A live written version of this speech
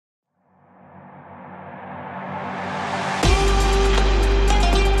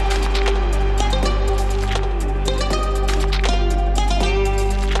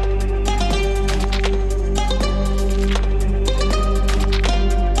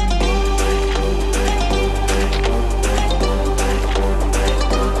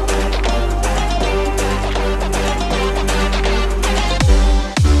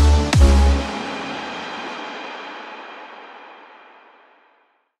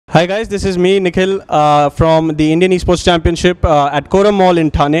Hi guys, this is me, Nikhil, from the Indian Esports Championship at Koram Mall in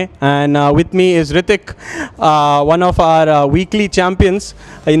Thane, and with me is Hritik, one of our weekly champions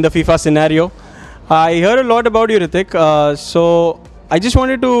in the FIFA scenario. I heard a lot about you, Hritik, so I just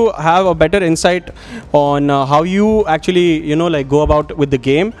wanted to have a better insight on how you actually, go about with the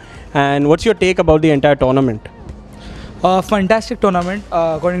game, and what's your take about the entire tournament? Fantastic tournament,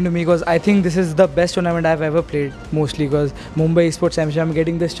 according to me, because I think this is the best tournament I've ever played, mostly because Mumbai Esports Championship, I'm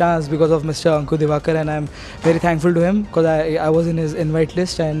getting this chance because of Mr.Ankur, and I'm very thankful to him because I was in his invite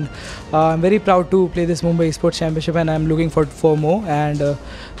list, and I'm very proud to play this Mumbai Esports Championship, and I'm looking for more, and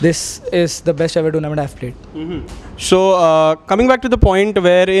this is the best ever tournament I've played. So, coming back to the point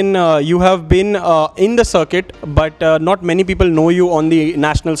wherein you have been in the circuit, but not many people know you on the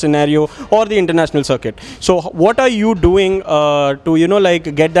national scenario or the international circuit. So, what are you doing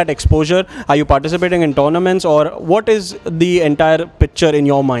to, get that exposure? Are you participating in tournaments, or what is the entire picture in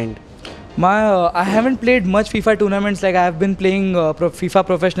your mind? I haven't played much FIFA tournaments. Like, I have been playing FIFA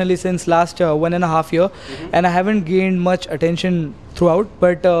professionally since last 1.5 years, and I haven't gained much attention throughout.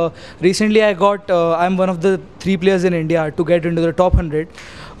 But recently, I'm one of the 3 players in India to get into the top 100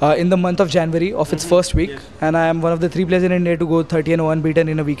 in the month of January of its first week, and I am one of the 3 players in India to go 30 and unbeaten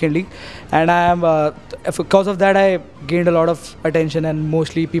in a weekend league. And I am because of that, I gained a lot of attention, and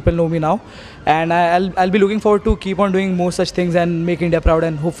mostly people know me now. And I'll be looking forward to keep on doing more such things and make India proud,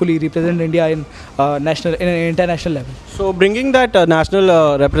 and hopefully represent India in an international level. So, bringing that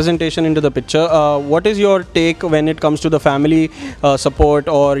national representation into the picture, what is your take when it comes to the family support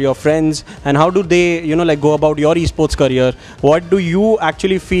or your friends, and how do they, go about your esports career? What do you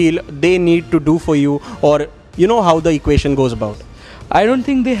actually feel they need to do for you, or how the equation goes about? I don't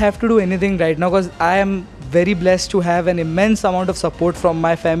think they have to do anything right now, because I am very blessed to have an immense amount of support from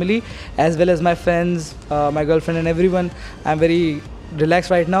my family as well as my friends, my girlfriend, and everyone. I'm very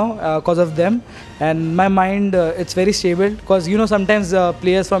relaxed right now because of them, and my mind it's very stable, because sometimes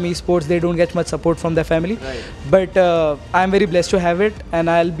players from esports, they don't get much support from their family. Right. But I'm very blessed to have it, and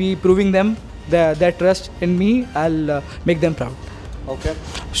I'll be proving them their trust in me. I'll make them proud. Okay.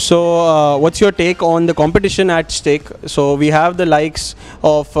 So, what's your take on the competition at stake? So, we have the likes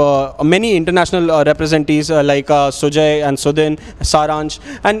of many international representatives like Sujay and Sudhin, Saransh,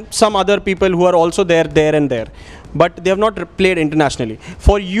 and some other people who are also there and there. But they have not played internationally.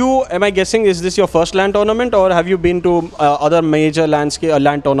 For you, am I guessing, is this your first LAN tournament, or have you been to other major LAN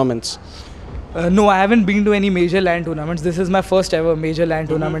tournaments? No, I haven't been to any major LAN tournaments. This is my first ever major LAN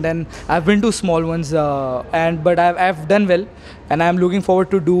tournament, and I've been to small ones. But I've done well, and I'm looking forward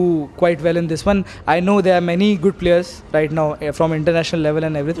to do quite well in this one. I know there are many good players right now from international level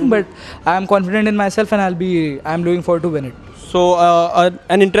and everything, but I'm confident in myself, and I'm looking forward to win it. So,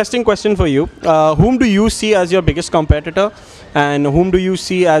 an interesting question for you. Whom do you see as your biggest competitor, and whom do you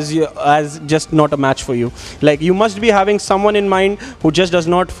see as just not a match for you? Like, you must be having someone in mind who just does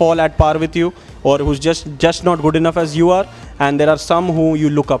not fall at par with you, or who's just not good enough as you are, and there are some who you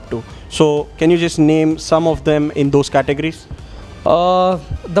look up to. So, can you just name some of them in those categories?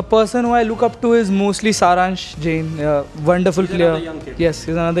 The person who I look up to is mostly Saransh Jain, wonderful player. Another young kid. Yes,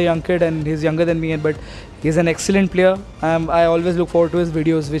 he's another young kid, and he's younger than me, but he's an excellent player. I always look forward to his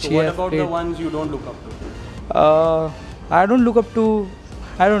videos, which he has played. What about the ones you don't look up to? I don't look up to,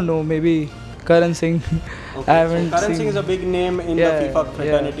 I don't know, maybe Karan Singh. Okay. I haven't so Karan seen, Singh is a big name in the FIFA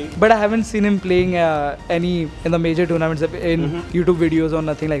fraternity. But I haven't seen him playing any in the major tournaments in YouTube videos or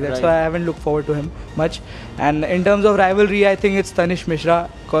nothing like that. Right. So I haven't looked forward to him much. And in terms of rivalry, I think it's Tanish Mishra,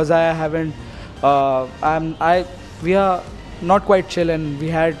 because I haven't. We are not quite chill, and we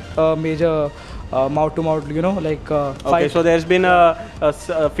had a major mouth to mouth, Okay, fight. so there's been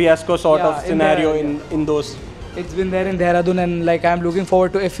a fiasco sort of scenario in those. It's been there in Dehradun, and I'm looking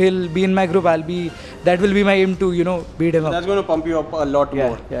forward to, if he'll be in my group, that will be my aim to beat him up. That's going to pump you up a lot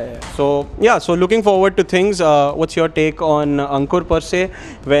more. Yeah. So looking forward to things. What's your take on Ankur per se?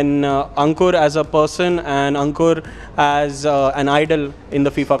 When Ankur as a person and Ankur as an idol in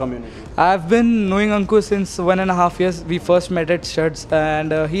the FIFA community? I've been knowing Ankur since 1.5 years. We first met at Studs,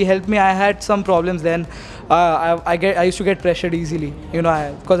 and he helped me. I had some problems then. I used to get pressured easily,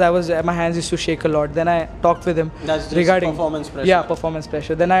 because my hands used to shake a lot. Then I talked with him. That's just regarding performance pressure. Yeah, performance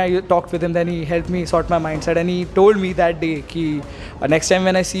pressure. Then I talked with him. Then he helped me sort my mindset, and he told me that day, ki, next time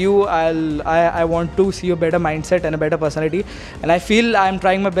when I see you, I want to see a better mindset and a better personality. And I feel I'm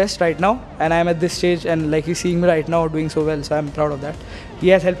trying my best right now, and I'm at this stage, and he's seeing me right now doing so well. So I'm proud of that. He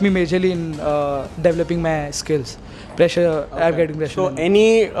has helped me majorly in developing my skills. I'm getting pressure. So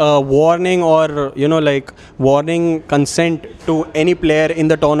any warning or warning consent to any player in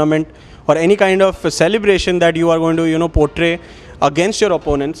the tournament, or any kind of celebration that you are going to portray against your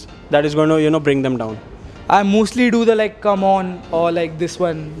opponents that is going to, bring them down? I mostly do the like come on or like this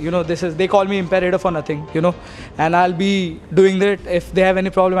one, this is, they call me Imperator for nothing, and I'll be doing that. If they have any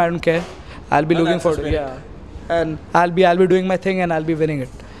problem, I don't care. I'll be looking for it. Yeah. And I'll be doing my thing and I'll be winning it.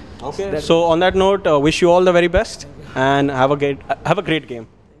 Okay. So on that note, wish you all the very best and have a great game.